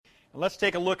Let's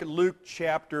take a look at Luke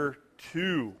chapter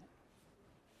 2.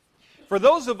 For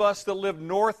those of us that live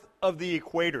north of the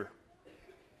equator,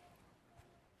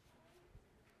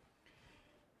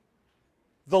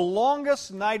 the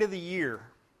longest night of the year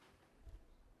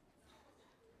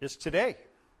is today,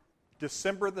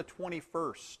 December the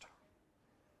 21st.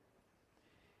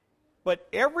 But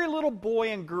every little boy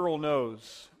and girl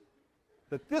knows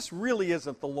that this really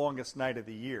isn't the longest night of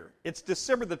the year. It's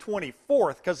December the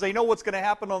 24th because they know what's going to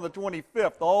happen on the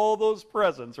 25th. All those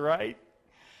presents, right?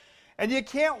 And you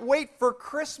can't wait for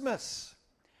Christmas.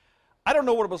 I don't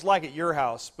know what it was like at your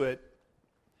house, but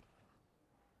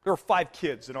there were 5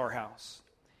 kids in our house.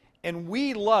 And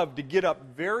we loved to get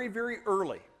up very, very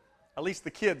early. At least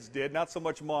the kids did, not so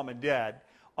much mom and dad.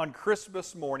 On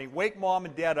Christmas morning, wake mom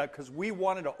and dad up because we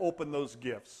wanted to open those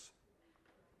gifts.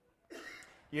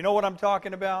 You know what I'm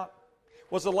talking about?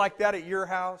 Was it like that at your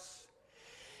house?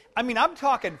 I mean, I'm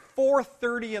talking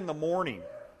 4:30 in the morning.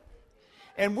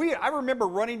 And I remember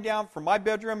running down from my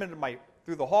bedroom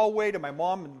through the hallway to my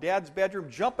mom and dad's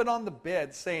bedroom, jumping on the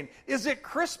bed saying, "Is it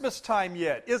Christmas time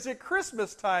yet? Is it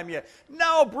Christmas time yet?"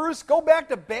 "No, Bruce, go back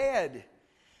to bed."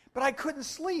 But I couldn't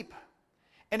sleep.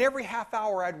 And every half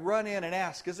hour I'd run in and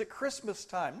ask, "Is it Christmas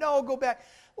time?" "No, go back."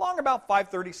 Along about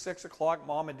 5:30, 6 o'clock,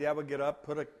 mom and dad would get up,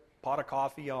 put a pot of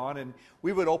coffee on, and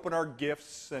we would open our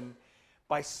gifts. And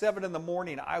by 7 in the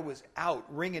morning, I was out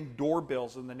ringing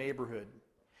doorbells in the neighborhood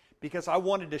because I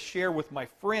wanted to share with my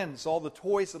friends all the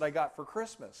toys that I got for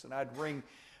Christmas. And I'd ring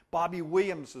Bobby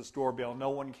Williams' doorbell. No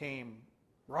one came.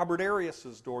 Robert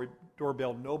Arias'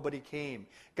 doorbell. Nobody came.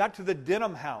 Got to the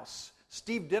Denham house,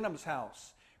 Steve Denham's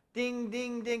house. Ding,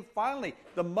 ding, ding. Finally,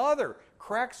 the mother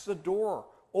cracks the door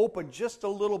open just a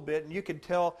little bit, and you can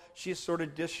tell she's sort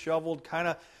of disheveled, kind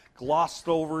of glossed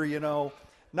over,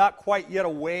 not quite yet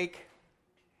awake.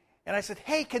 And I said,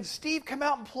 "Hey, can Steve come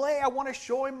out and play? I want to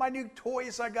show him my new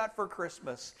toys I got for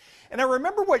Christmas." And I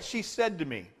remember what she said to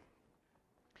me.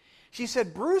 She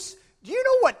said, "Bruce, do you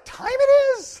know what time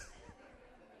it is?"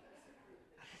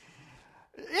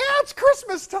 "Yeah, it's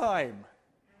Christmas time."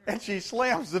 And she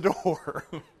slams the door.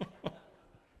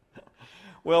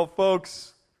 Well,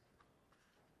 folks,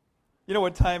 you know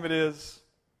what time it is?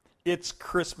 It's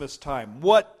Christmas time.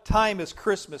 What time is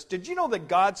Christmas? Did you know that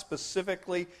God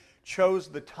specifically chose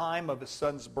the time of His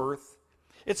Son's birth?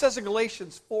 It says in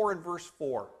Galatians 4 and verse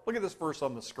 4. Look at this verse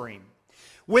on the screen.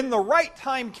 When the right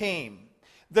time came,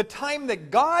 the time that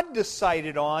God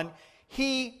decided on,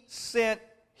 He sent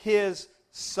His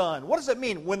Son. What does it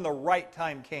mean, when the right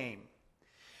time came?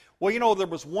 Well, there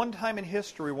was one time in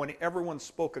history when everyone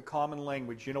spoke a common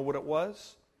language. You know what it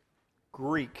was?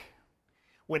 Greek.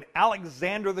 When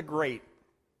Alexander the Great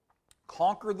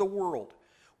conquered the world,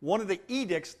 one of the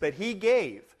edicts that he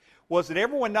gave was that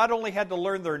everyone not only had to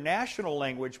learn their national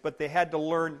language, but they had to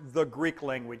learn the Greek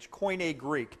language, Koine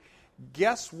Greek.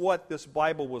 Guess what this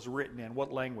Bible was written in?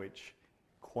 What language?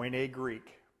 Koine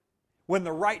Greek. When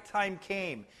the right time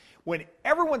came, when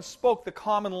everyone spoke the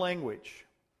common language.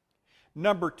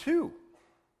 Number 2,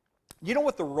 you know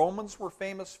what the Romans were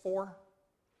famous for?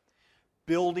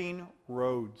 Building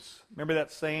roads. Remember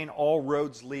that saying, all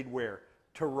roads lead where?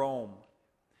 To Rome.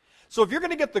 So if you're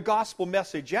going to get the gospel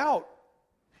message out,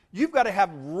 you've got to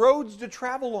have roads to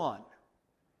travel on.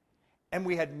 And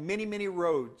we had many, many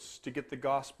roads to get the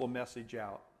gospel message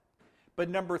out. But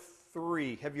number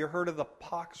 3, have you heard of the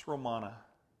Pax Romana?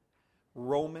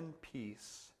 Roman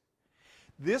peace.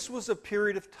 This was a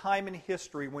period of time in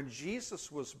history when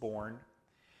Jesus was born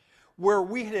where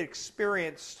we had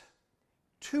experienced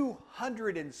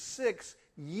 206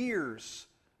 years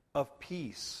of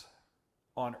peace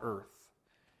on earth.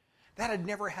 That had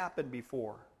never happened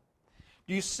before.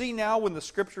 Do you see now when the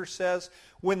Scripture says,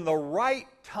 when the right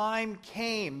time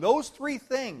came, those 3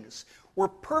 things were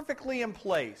perfectly in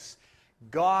place.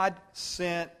 God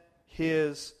sent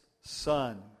His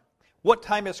Son. What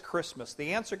time is Christmas?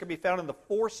 The answer can be found in the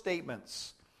 4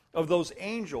 statements of those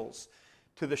angels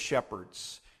to the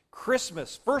shepherds.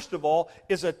 Christmas, first of all,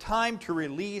 is a time to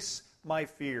release my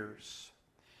fears.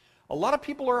 A lot of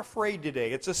people are afraid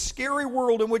today. It's a scary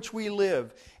world in which we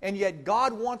live, and yet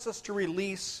God wants us to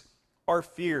release our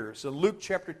fears. In Luke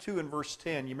chapter 2 and verse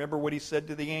 10, you remember what He said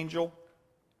to the angel?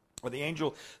 Or the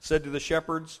angel said to the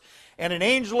shepherds, "And an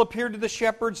angel appeared to the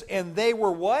shepherds, and they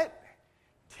were" what?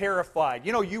 Terrified.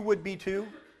 You would be too.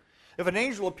 If an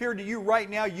angel appeared to you right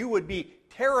now, you would be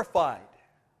terrified.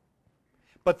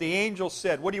 But the angel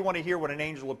said, what do you want to hear when an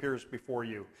angel appears before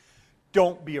you?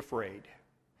 Don't be afraid.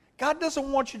 God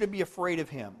doesn't want you to be afraid of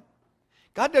Him.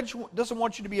 God doesn't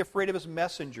want you to be afraid of His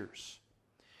messengers.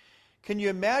 Can you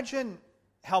imagine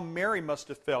how Mary must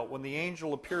have felt when the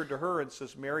angel appeared to her and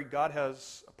says, Mary, God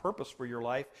has a purpose for your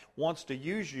life, wants to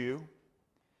use you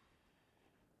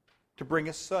to bring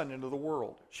His Son into the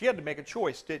world. She had to make a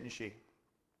choice, didn't she?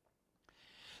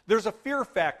 There's a fear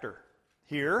factor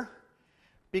here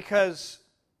because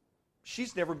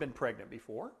she's never been pregnant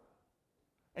before.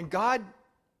 And God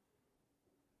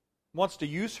wants to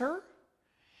use her.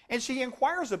 And she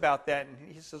inquires about that. And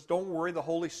He says, don't worry, the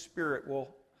Holy Spirit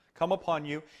will come upon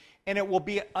you. And it will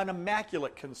be an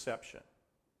immaculate conception.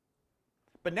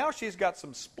 But now she's got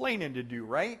some splaining to do,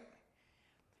 right?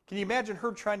 Can you imagine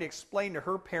her trying to explain to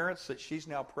her parents that she's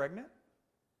now pregnant?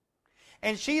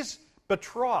 And she's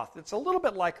betrothed. It's a little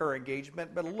bit like her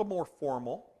engagement, but a little more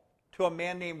formal, to a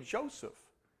man named Joseph.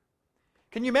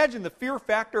 Can you imagine the fear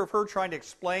factor of her trying to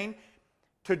explain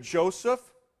to Joseph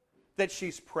that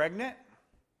she's pregnant?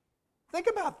 Think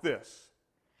about this.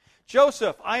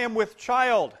 Joseph, I am with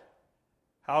child.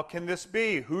 How can this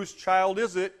be? Whose child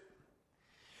is it?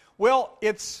 Well,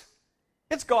 it's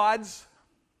God's.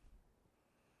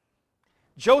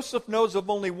 Joseph knows of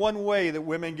only one way that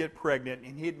women get pregnant,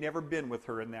 and he had never been with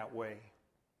her in that way.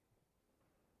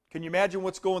 Can you imagine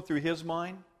what's going through his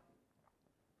mind?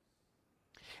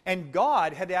 And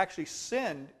God had to actually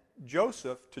send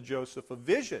Joseph a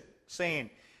vision saying,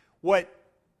 what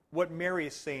Mary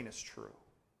is saying is true.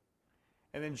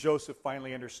 And then Joseph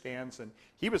finally understands, and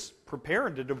he was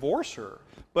preparing to divorce her,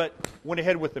 but went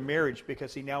ahead with the marriage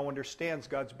because he now understands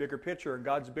God's bigger picture and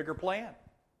God's bigger plan.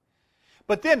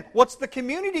 But then, what's the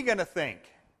community going to think?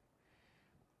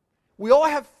 We all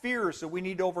have fears that we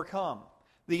need to overcome.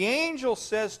 The angel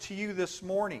says to you this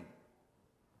morning,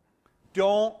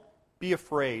 don't be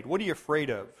afraid. What are you afraid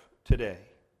of today?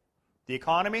 The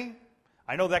economy?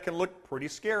 I know that can look pretty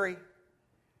scary.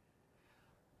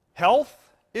 Health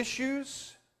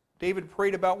issues? David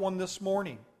prayed about one this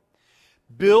morning.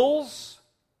 Bills?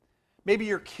 Maybe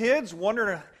your kids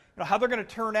wondering how they're going to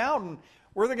turn out and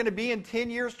where they're going to be in 10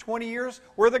 years, 20 years,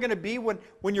 where they're going to be when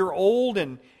you're old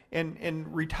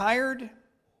and retired.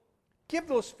 Give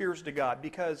those fears to God,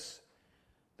 because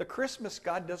the Christmas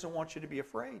God doesn't want you to be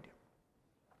afraid.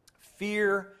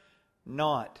 Fear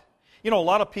not. A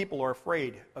lot of people are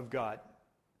afraid of God.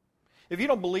 If you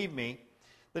don't believe me,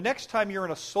 the next time you're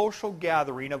in a social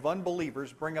gathering of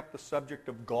unbelievers, bring up the subject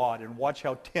of God and watch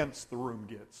how tense the room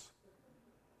gets.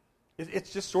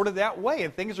 It's just sort of that way,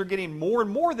 and things are getting more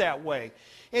and more that way.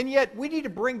 And yet, we need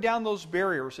to bring down those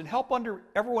barriers and help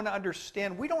everyone to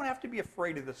understand we don't have to be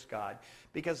afraid of this God,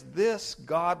 because this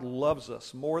God loves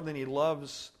us more than He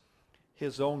loves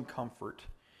His own comfort.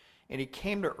 And He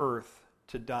came to earth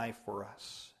to die for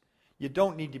us. You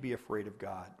don't need to be afraid of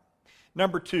God.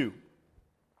 Number 2,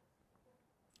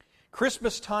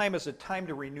 Christmas time is a time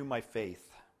to renew my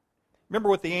faith. Remember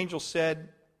what the angel said?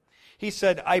 He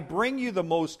said, I bring you the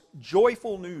most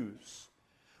joyful news.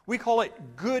 We call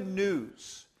it good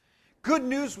news. Good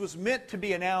news was meant to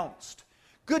be announced.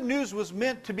 Good news was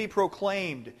meant to be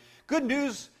proclaimed. Good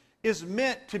news is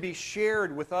meant to be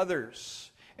shared with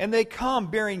others. And they come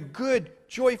bearing good,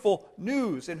 joyful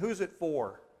news. And who's it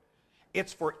for?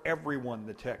 It's for everyone,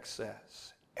 the text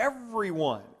says.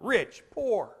 Everyone, rich,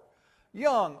 poor,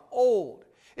 young, old.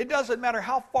 It doesn't matter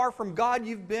how far from God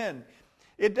you've been.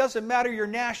 It doesn't matter your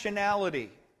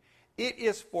nationality. It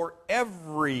is for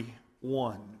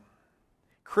everyone.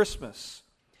 Christmas,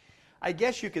 I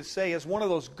guess you could say, is one of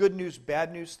those good news,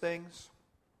 bad news things.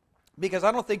 Because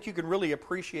I don't think you can really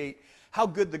appreciate how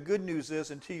good the good news is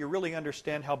until you really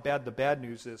understand how bad the bad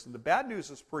news is. And the bad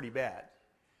news is pretty bad.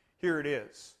 Here it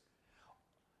is.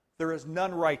 There is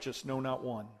none righteous, no, not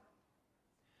one.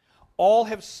 All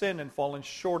have sinned and fallen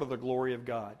short of the glory of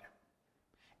God.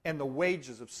 And the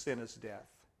wages of sin is death.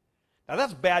 Now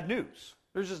that's bad news.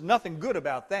 There's just nothing good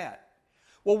about that.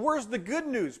 Well, where's the good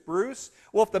news, Bruce?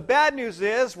 Well, if the bad news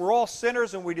is we're all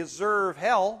sinners and we deserve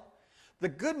hell, the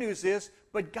good news is,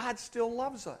 but God still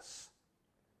loves us.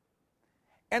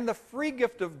 And the free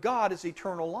gift of God is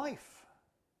eternal life.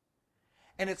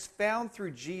 And it's found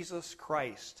through Jesus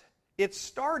Christ. It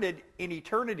started in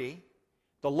eternity,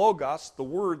 the Logos, the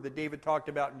Word that David talked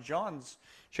about in John's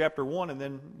chapter 1 and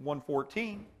then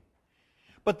 1:14.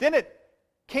 But then it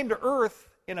came to earth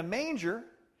in a manger.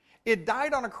 It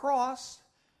died on a cross,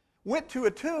 went to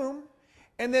a tomb,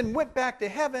 and then went back to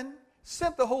heaven,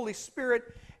 sent the Holy Spirit,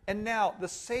 and now the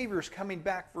Savior's coming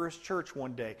back for His church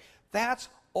one day. That's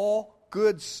all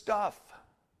good stuff.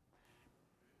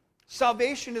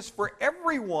 Salvation is for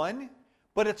everyone,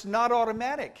 but it's not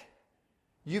automatic.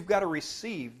 You've got to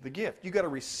receive the gift. You've got to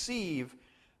receive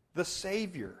the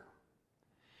Savior.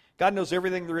 God knows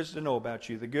everything there is to know about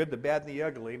you, the good, the bad, and the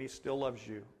ugly, and He still loves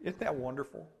you. Isn't that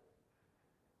wonderful?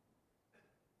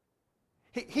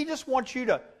 He just wants you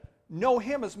to know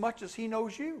Him as much as He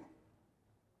knows you.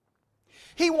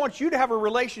 He wants you to have a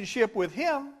relationship with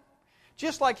Him,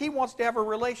 just like He wants to have a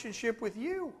relationship with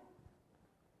you.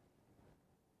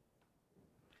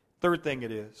 Third thing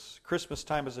it is, Christmas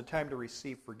time is a time to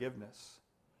receive forgiveness.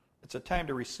 It's a time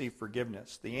to receive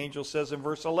forgiveness. The angel says in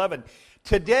verse 11,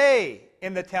 today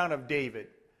in the town of David.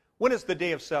 When is the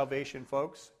day of salvation,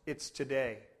 folks? It's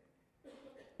today.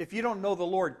 If you don't know the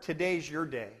Lord, today's your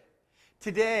day.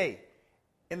 Today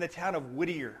in the town of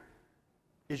Whittier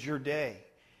is your day,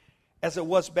 as it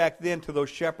was back then to those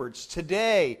shepherds.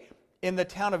 Today in the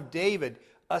town of David,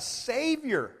 a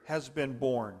Savior has been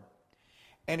born,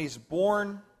 and He's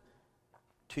born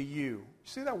to you.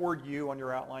 See that word "you" on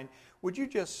your outline? Would you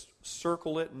just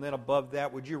circle it, and then above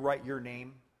that, would you write your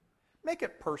name? Make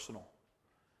it personal.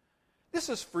 This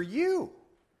is for you.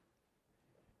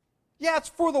 Yeah, it's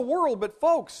for the world, but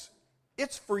folks,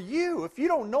 it's for you. If you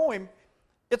don't know Him,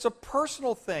 it's a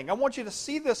personal thing. I want you to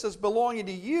see this as belonging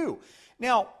to you.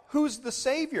 Now, who's the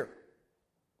Savior?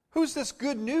 Who's this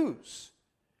good news?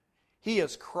 He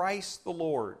is Christ the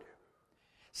Lord.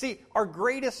 See, our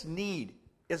greatest need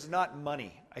is not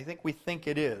money. I think we think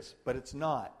it is, but it's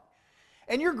not.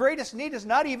 And your greatest need is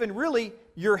not even really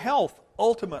your health,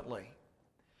 ultimately.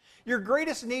 Your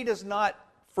greatest need is not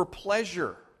for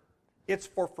pleasure. It's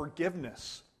for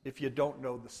forgiveness if you don't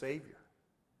know the Savior.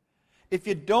 If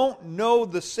you don't know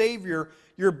the Savior,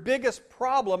 your biggest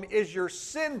problem is your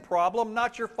sin problem,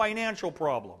 not your financial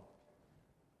problem.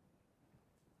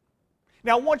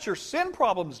 Now, once your sin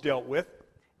problem's dealt with,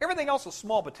 everything else is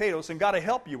small potatoes, and God will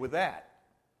help you with that.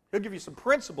 He'll give you some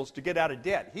principles to get out of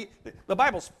debt. The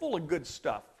Bible's full of good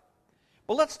stuff.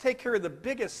 But let's take care of the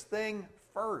biggest thing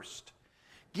first.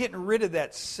 Getting rid of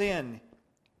that sin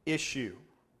issue.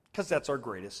 Because that's our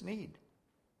greatest need.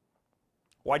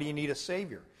 Why do you need a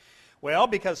Savior? Well,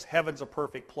 because heaven's a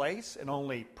perfect place and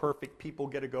only perfect people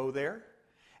get to go there.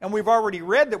 And we've already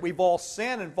read that we've all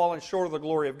sinned and fallen short of the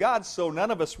glory of God, so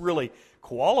none of us really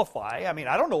qualify. I mean,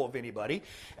 I don't know of anybody.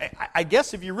 I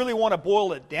guess if you really want to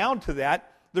boil it down to that,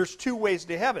 there's two ways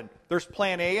to heaven. There's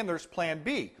plan A and there's plan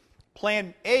B.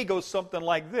 Plan A goes something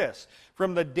like this.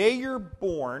 From the day you're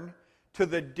born to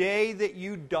the day that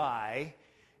you die,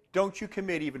 don't you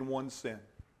commit even one sin.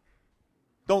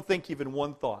 Don't think even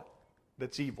one thought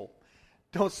that's evil.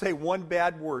 Don't say one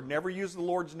bad word. Never use the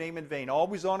Lord's name in vain.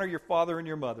 Always honor your father and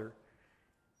your mother.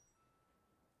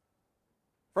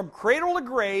 From cradle to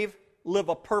grave, live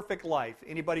a perfect life.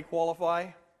 Anybody qualify?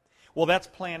 Well, that's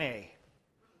plan A.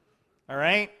 All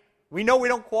right? We know we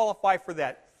don't qualify for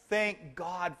that. Thank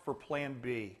God for plan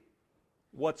B.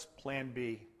 What's plan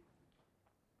B?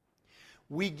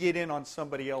 We get in on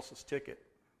somebody else's ticket.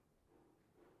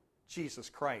 Jesus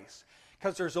Christ.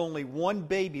 Because there's only one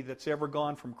baby that's ever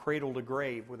gone from cradle to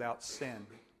grave without sin.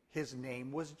 His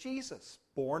name was Jesus,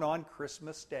 born on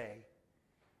Christmas Day.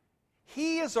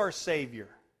 He is our Savior.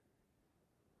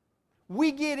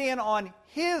 We get in on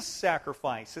His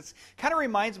sacrifice. It kind of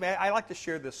reminds me, I like to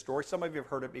share this story. Some of you have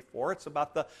heard it before. It's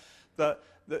about the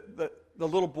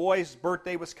little boy's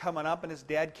birthday was coming up, and his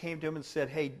dad came to him and said,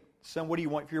 "Hey, son, what do you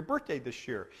want for your birthday this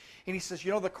year?" And he says,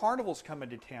 "You know, the carnival's coming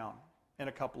to town in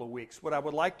a couple of weeks. What I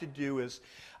would like to do is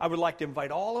I would like to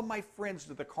invite all of my friends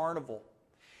to the carnival.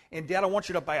 And Dad, I want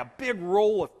you to buy a big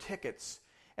roll of tickets,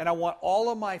 and I want all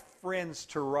of my friends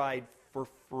to ride for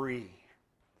free."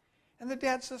 And the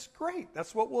dad says, "Great,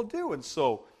 that's what we'll do." And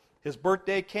so his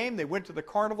birthday came, they went to the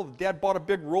carnival, the dad bought a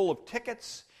big roll of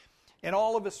tickets, and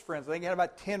all of his friends, I think he had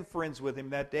about 10 friends with him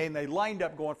that day, and they lined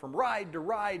up going from ride to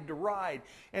ride to ride.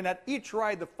 And at each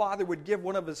ride, the father would give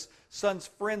one of his son's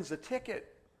friends a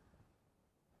ticket.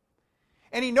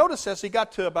 And he noticed as he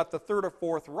got to about the third or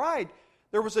fourth ride,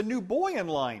 there was a new boy in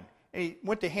line. And he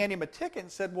went to hand him a ticket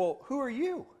and said, "Well, who are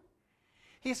you?"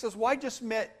 He says, "Well, I just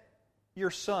met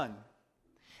your son.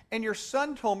 And your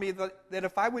son told me that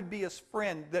if I would be his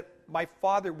friend, that my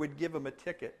father would give him a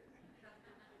ticket.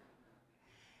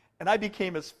 And I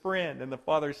became his friend." And the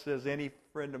father says, "Any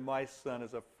friend of my son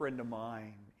is a friend of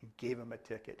mine." He gave him a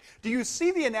ticket. Do you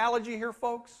see the analogy here,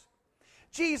 folks?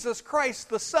 Jesus Christ,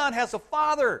 the Son, has a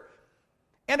Father.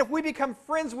 And if we become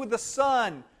friends with the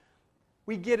Son,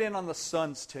 we get in on the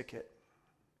Son's ticket.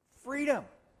 Freedom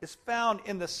is found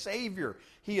in the Savior.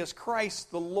 He is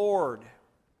Christ the Lord.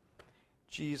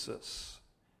 Jesus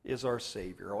is our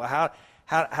Savior. Well,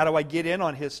 how do I get in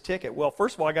on His ticket? Well,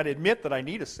 first of all, I got to admit that I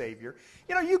need a Savior.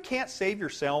 You know, you can't save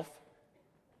yourself.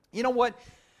 You know what?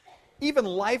 Even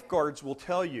lifeguards will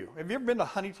tell you. Have you ever been to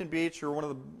Huntington Beach or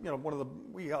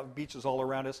we have beaches all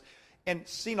around us, and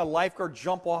seen a lifeguard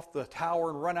jump off the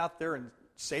tower and run out there and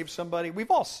save somebody. We've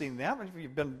all seen that if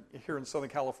you've been here in Southern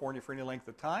California for any length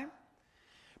of time.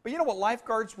 But you know what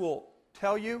lifeguards will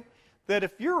tell you? That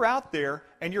if you're out there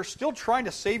and you're still trying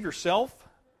to save yourself,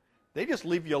 they just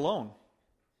leave you alone.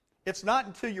 It's not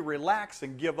until you relax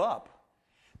and give up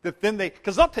that then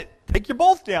because they'll take you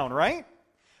both down, right?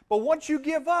 But once you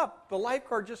give up, the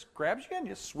lifeguard just grabs you and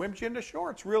just swims you into shore.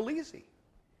 It's real easy.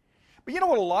 But you know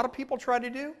what a lot of people try to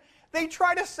do? They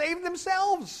try to save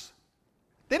themselves.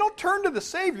 They don't turn to the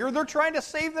Savior. They're trying to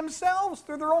save themselves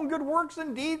through their own good works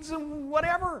and deeds and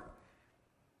whatever.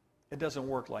 It doesn't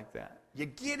work like that. You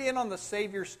get in on the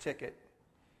Savior's ticket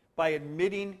by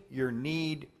admitting your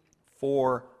need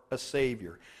for a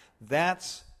Savior.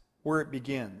 That's where it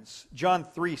begins. John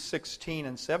 3:16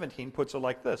 and 17 puts it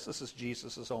like this. This is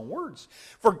Jesus' own words.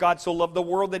 For God so loved the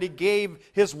world that He gave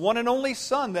His one and only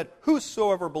Son, that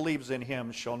whosoever believes in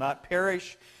Him shall not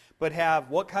perish, but have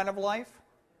what kind of life?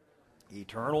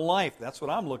 Eternal life. That's what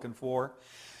I'm looking for.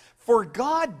 For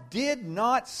God did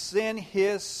not send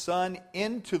His Son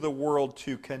into the world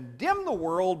to condemn the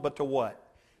world, but to what?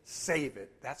 Save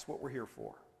it. That's what we're here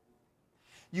for.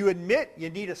 You admit you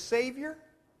need a Savior,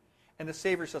 and the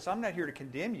Savior says, I'm not here to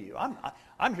condemn you.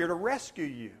 I'm here to rescue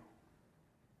you.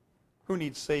 Who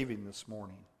needs saving this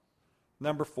morning?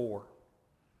 Number 4.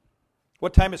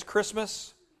 What time is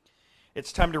Christmas?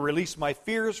 It's time to release my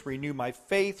fears, renew my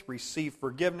faith, receive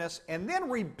forgiveness, and then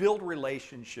rebuild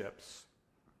relationships.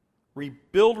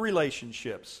 Rebuild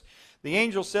relationships. The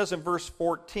angel says in verse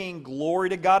 14, glory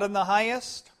to God in the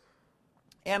highest,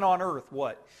 and on earth,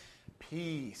 what?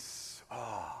 Peace.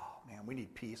 Oh, man, we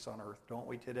need peace on earth, don't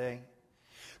we, today?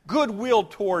 Goodwill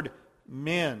toward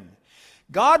men.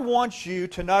 God wants you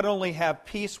to not only have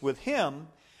peace with Him,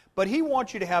 but He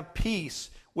wants you to have peace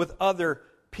with other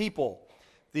people.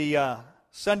 The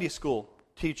Sunday school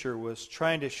teacher was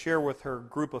trying to share with her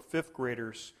group of 5th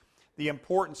graders the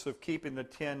importance of keeping the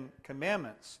 10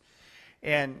 commandments.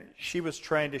 And she was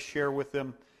trying to share with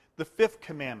them the 5th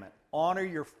commandment, honor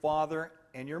your father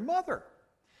and your mother.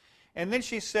 And then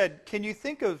she said, can you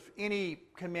think of any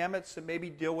commandments that maybe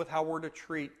deal with how we're to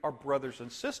treat our brothers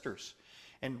and sisters?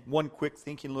 And one quick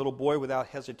thinking little boy without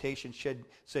hesitation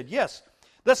said, yes,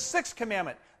 the 6th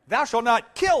commandment, thou shalt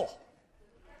not kill.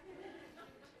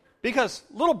 Because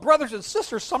little brothers and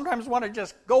sisters sometimes want to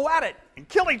just go at it and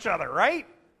kill each other, right?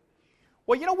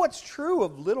 Well, you know what's true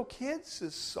of little kids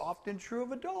is often true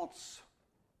of adults.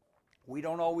 We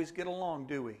don't always get along,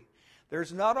 do we?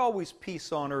 There's not always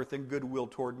peace on earth and goodwill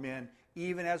toward men,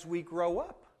 even as we grow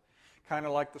up. Kind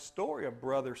of like the story of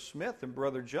Brother Smith and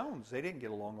Brother Jones. They didn't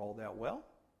get along all that well.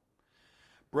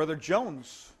 Brother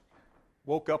Jones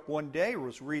woke up one day,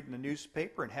 was reading the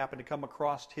newspaper, and happened to come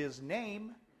across his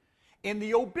name in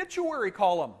the obituary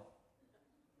column.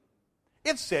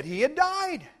 It said he had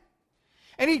died.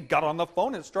 And he got on the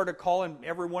phone and started calling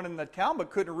everyone in the town, but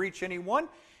couldn't reach anyone.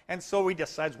 And so he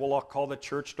decides, well, I'll call the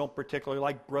church. Don't particularly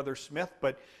like Brother Smith,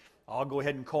 but I'll go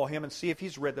ahead and call him and see if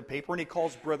he's read the paper. And he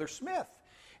calls Brother Smith.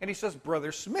 And he says,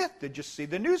 Brother Smith, did you see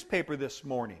the newspaper this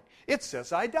morning? It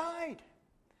says I died.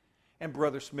 And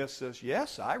Brother Smith says,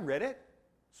 yes, I read it,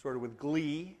 sort of with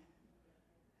glee.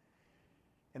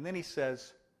 And then he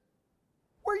says,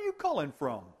 where are you calling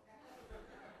from?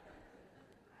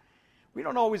 We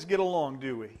don't always get along,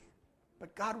 do we?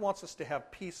 But God wants us to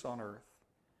have peace on earth.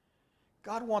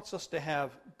 God wants us to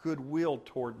have goodwill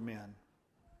toward men.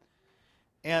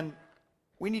 And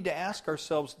we need to ask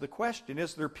ourselves the question,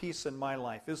 is there peace in my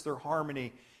life? Is there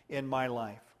harmony in my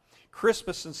life?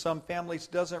 Christmas in some families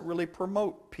doesn't really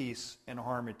promote peace and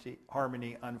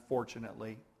harmony,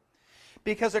 unfortunately.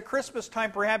 Because at Christmas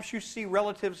time, perhaps you see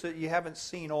relatives that you haven't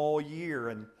seen all year,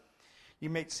 and you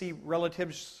may see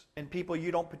relatives and people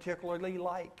you don't particularly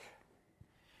like.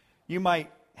 You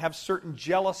might have certain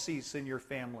jealousies in your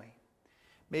family,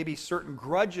 maybe certain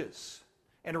grudges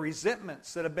and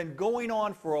resentments that have been going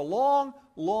on for a long,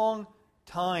 long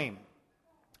time.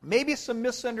 Maybe some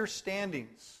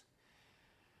misunderstandings.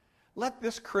 Let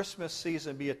this Christmas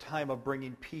season be a time of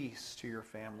bringing peace to your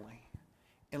family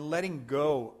and letting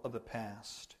go of the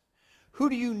past. Who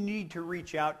do you need to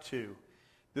reach out to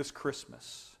this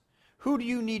Christmas? Who do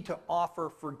you need to offer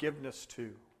forgiveness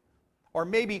to? Or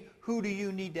maybe who do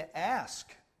you need to ask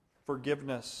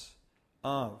forgiveness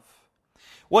of?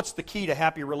 What's the key to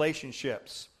happy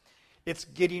relationships? It's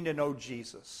getting to know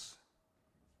Jesus.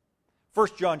 1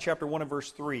 John chapter 1 and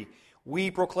verse 3.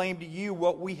 We proclaim to you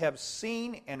what we have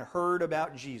seen and heard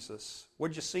about Jesus. What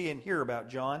did you see and hear about,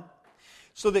 John?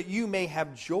 So that you may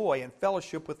have joy and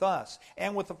fellowship with us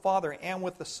and with the Father and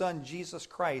with the Son, Jesus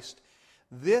Christ.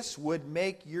 This would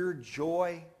make your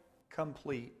joy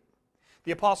complete.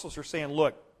 The apostles are saying,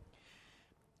 look,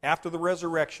 After the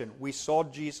resurrection, we saw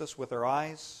Jesus with our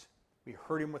eyes, we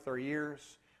heard him with our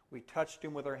ears, we touched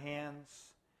him with our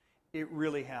hands. It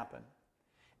really happened.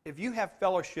 If you have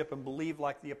fellowship and believe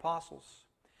like the apostles,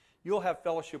 you'll have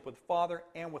fellowship with the Father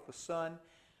and with the Son.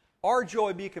 Our joy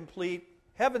will be complete,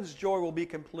 heaven's joy will be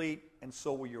complete, and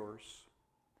so will yours.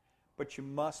 But you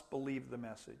must believe the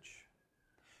message.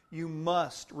 You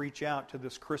must reach out to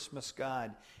this Christmas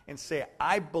God and say,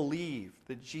 I believe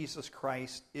that Jesus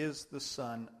Christ is the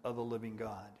Son of the living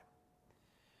God.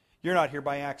 You're not here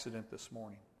by accident this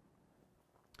morning.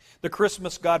 The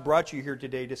Christmas God brought you here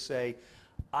today to say,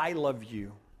 I love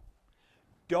you.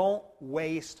 Don't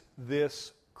waste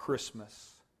this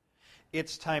Christmas.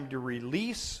 It's time to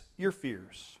release your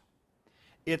fears.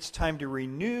 It's time to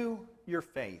renew your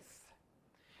faith.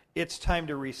 It's time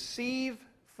to receive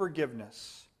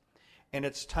forgiveness. And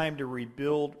it's time to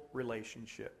rebuild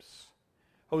relationships.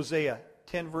 Hosea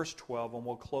 10 verse 12, and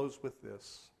we'll close with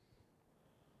this.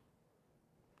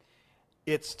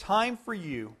 It's time for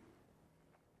you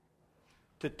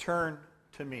to turn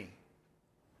to me.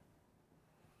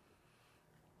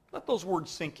 Let those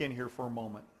words sink in here for a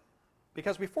moment.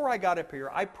 Because before I got up here,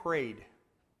 I prayed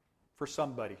for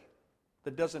somebody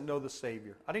that doesn't know the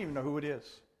Savior. I don't even know who it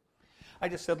is. I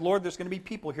just said, Lord, there's going to be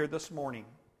people here this morning.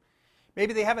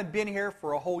 Maybe they haven't been here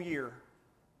for a whole year.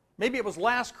 Maybe it was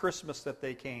last Christmas that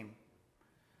they came.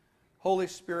 Holy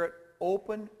Spirit,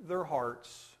 open their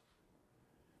hearts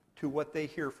to what they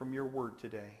hear from your word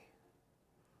today.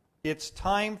 It's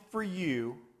time for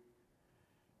you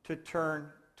to turn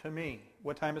to me.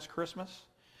 What time is Christmas?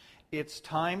 It's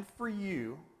time for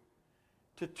you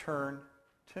to turn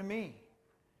to me.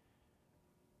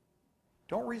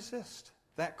 Don't resist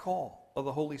that call of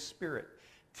the Holy Spirit.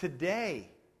 Today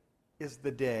is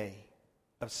the day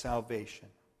of salvation.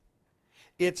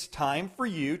 It's time for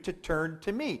you to turn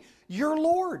to me, your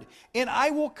Lord, and I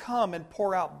will come and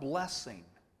pour out blessing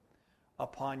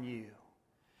upon you.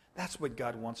 That's what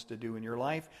God wants to do in your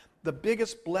life. The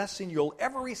biggest blessing you'll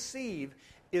ever receive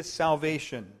is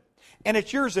salvation. And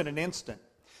it's yours in an instant.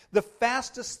 The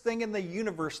fastest thing in the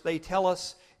universe, they tell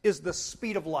us, is the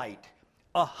speed of light.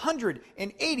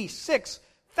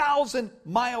 186,000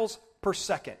 miles per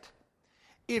second.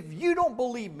 If you don't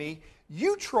believe me,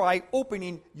 you try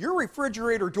opening your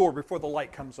refrigerator door before the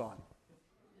light comes on.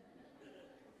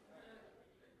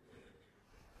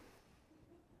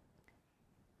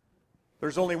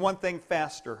 There's only one thing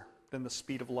faster than the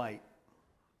speed of light.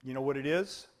 You know what it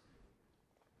is?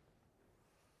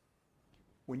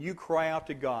 When you cry out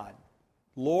to God,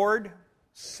 Lord,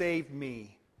 save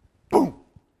me. Boom!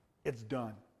 It's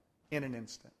done in an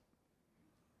instant.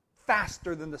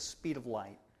 Faster than the speed of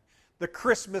light. The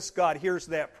Christmas God hears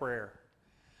that prayer.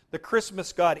 The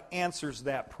Christmas God answers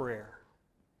that prayer.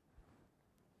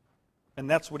 And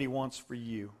that's what He wants for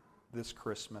you this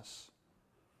Christmas.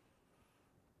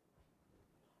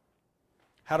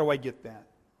 How do I get that?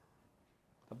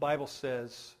 The Bible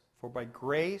says, for by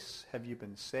grace have you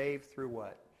been saved through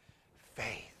what?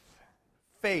 Faith.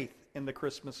 Faith in the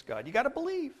Christmas God. You got to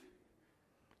believe.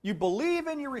 You believe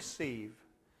and you receive.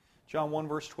 John 1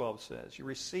 verse 12 says, you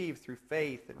receive through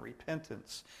faith and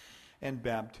repentance and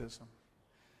baptism.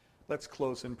 Let's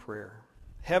close in prayer.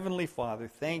 Heavenly Father,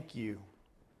 thank you.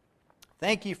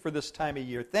 Thank you for this time of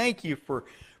year. Thank you for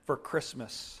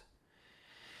Christmas.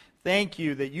 Thank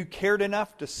you that you cared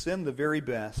enough to send the very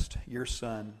best, your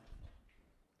Son.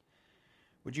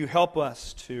 Would you help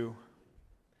us to,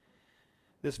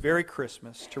 this very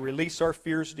Christmas, to release our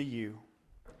fears to you,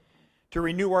 to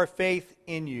renew our faith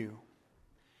in you,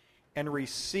 and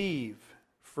receive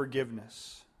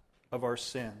forgiveness of our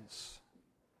sins.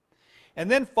 And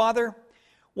then, Father,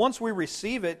 once we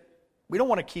receive it, we don't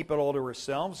want to keep it all to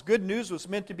ourselves. Good news was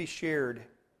meant to be shared.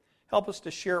 Help us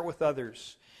to share it with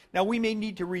others. Now, we may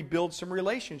need to rebuild some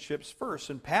relationships first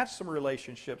and patch some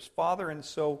relationships, Father, and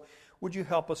so would you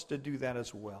help us to do that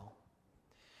as well?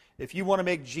 If you want to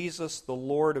make Jesus the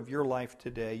Lord of your life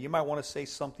today, you might want to say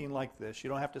something like this. You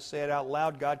don't have to say it out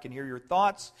loud. God can hear your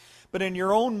thoughts. But in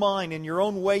your own mind, in your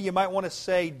own way, you might want to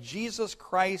say, Jesus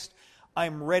Christ,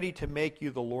 I'm ready to make you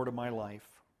the Lord of my life.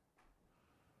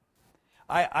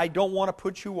 I don't want to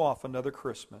put you off another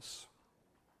Christmas.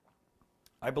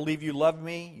 I believe you love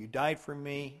me, you died for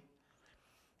me,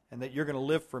 and that you're going to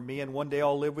live for me, and one day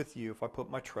I'll live with you if I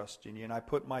put my trust in you, and I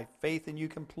put my faith in you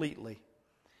completely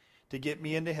to get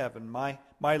me into heaven. My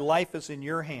life is in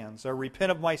your hands. I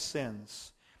repent of my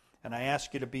sins, and I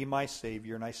ask you to be my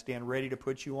Savior, and I stand ready to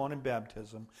put you on in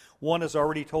baptism. One has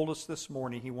already told us this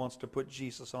morning he wants to put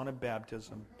Jesus on in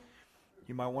baptism.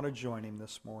 You might want to join him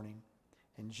this morning.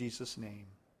 In Jesus' name,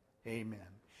 amen.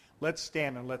 Let's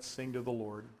stand and let's sing to the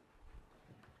Lord.